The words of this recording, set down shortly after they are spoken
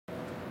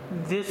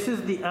This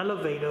is the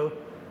elevator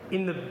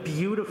in the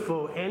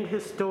beautiful and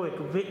historic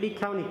Whitley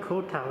County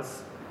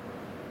Courthouse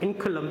in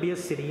Columbia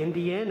City,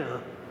 Indiana.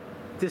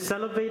 This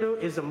elevator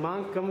is a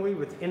Montgomery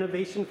with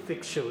innovation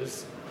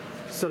fixtures.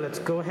 So let's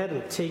go ahead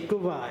and take a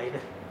ride.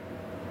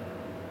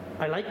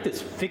 I like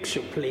this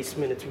fixture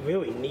placement, it's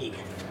really neat.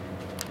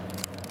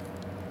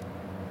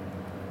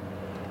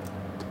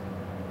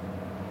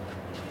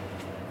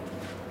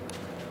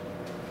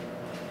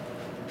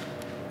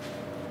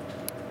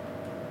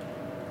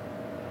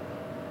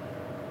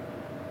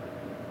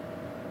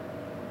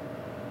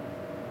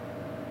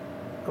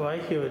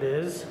 Right here it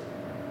is.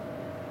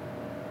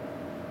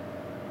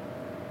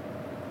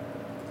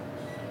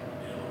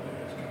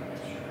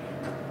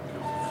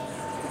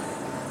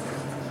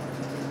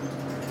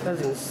 As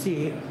you can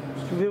see,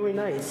 it's really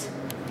nice.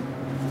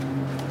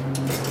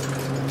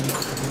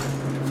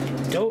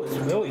 Door is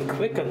really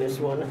quick on this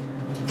one.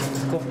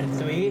 Let's go up to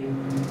 3.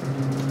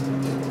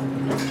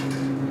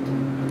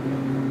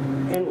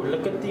 And we'll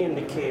look at the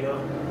indicator.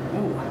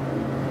 Ooh,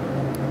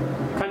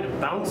 kind of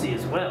bouncy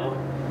as well.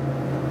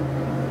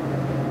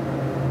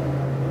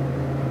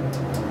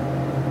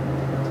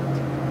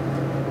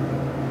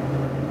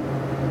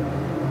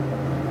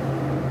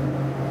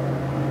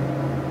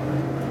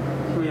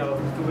 We have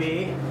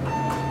 3.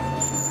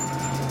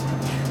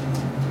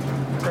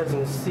 As you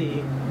can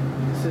see,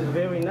 this is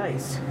very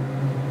nice.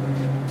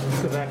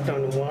 Let's go back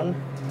down to 1.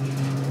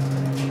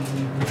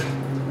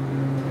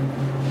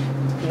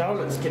 Now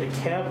let's get a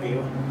cab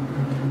view.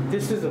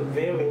 This is a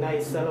very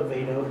nice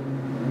elevator.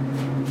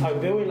 I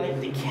really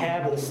like the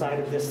cab inside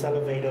of this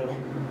elevator.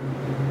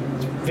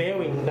 It's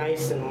very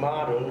nice and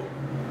modern.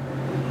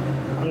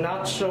 I'm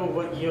not sure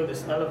what year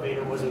this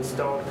elevator was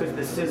installed because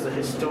this is a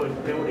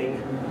historic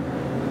building.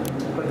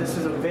 But this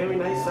is a very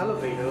nice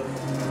elevator.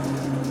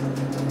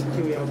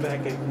 Here we are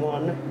back at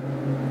 1.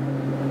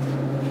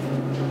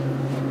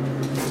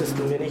 Just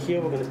a minute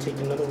here, we're going to take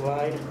another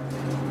ride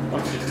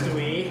up to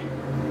 3.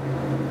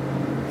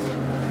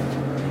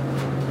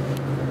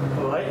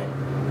 Alright,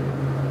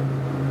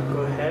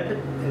 go ahead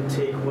and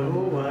take one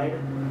more ride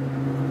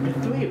up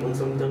to 3 once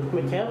I'm done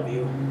with my cab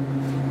view.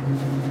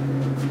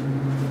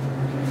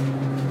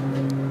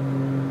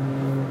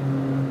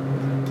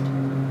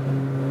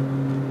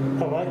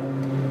 Alright,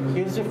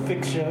 here's your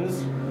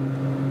fixtures,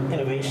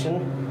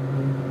 innovation.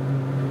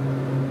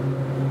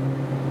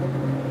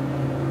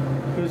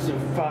 Here's your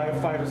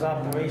firefighter's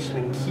operation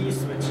and key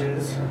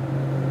switches.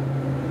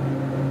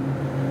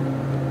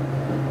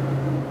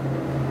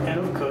 And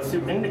of course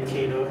your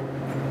indicator.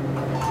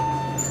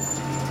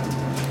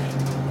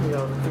 We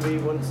have 3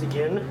 once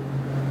again.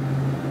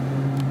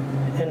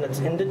 And let's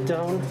end it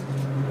down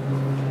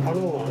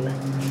on 1.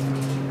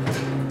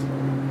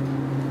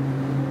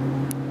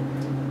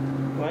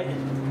 Right?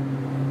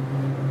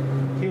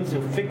 Here's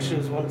your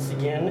fixtures once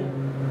again.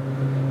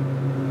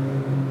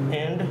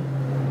 And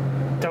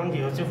down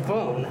here's your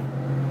phone.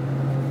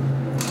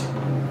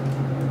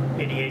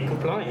 ADA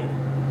compliant.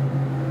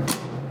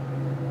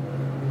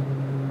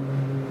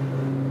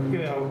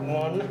 Here are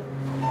 1.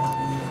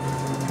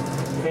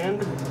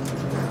 And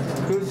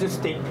here's your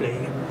state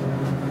plate.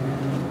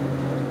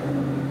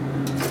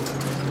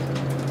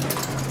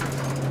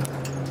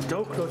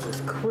 Door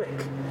closes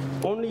quick.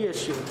 Only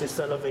issue with this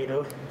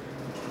elevator.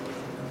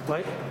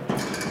 Right?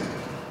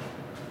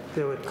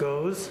 There it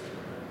goes.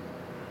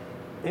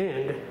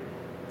 And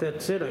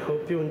that's it. I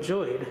hope you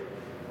enjoyed.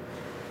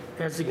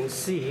 As you can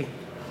see,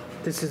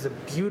 this is a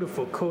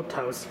beautiful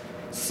courthouse.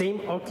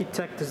 Same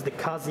architect as the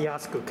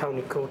Courthouse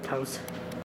County Courthouse.